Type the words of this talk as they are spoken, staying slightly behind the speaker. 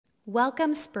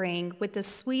Welcome spring with the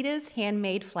sweetest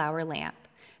handmade flower lamp.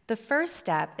 The first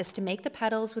step is to make the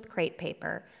petals with crepe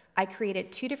paper. I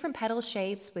created 2 different petal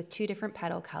shapes with 2 different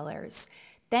petal colors.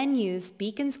 Then used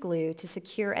Beacon's glue to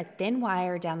secure a thin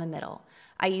wire down the middle.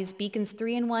 I used Beacon's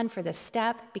 3-in-1 for this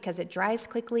step because it dries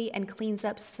quickly and cleans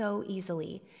up so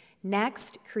easily.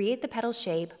 Next, create the petal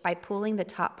shape by pulling the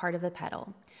top part of the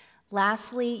petal.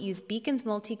 Lastly, use Beacon's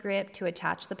multi-grip to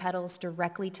attach the petals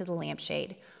directly to the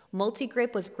lampshade.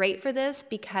 Multi-grip was great for this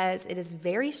because it is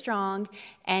very strong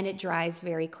and it dries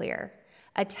very clear.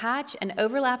 Attach and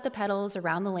overlap the petals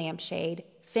around the lampshade,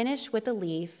 finish with a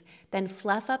leaf, then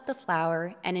fluff up the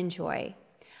flower and enjoy.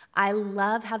 I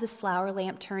love how this flower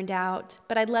lamp turned out,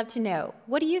 but I'd love to know,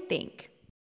 what do you think?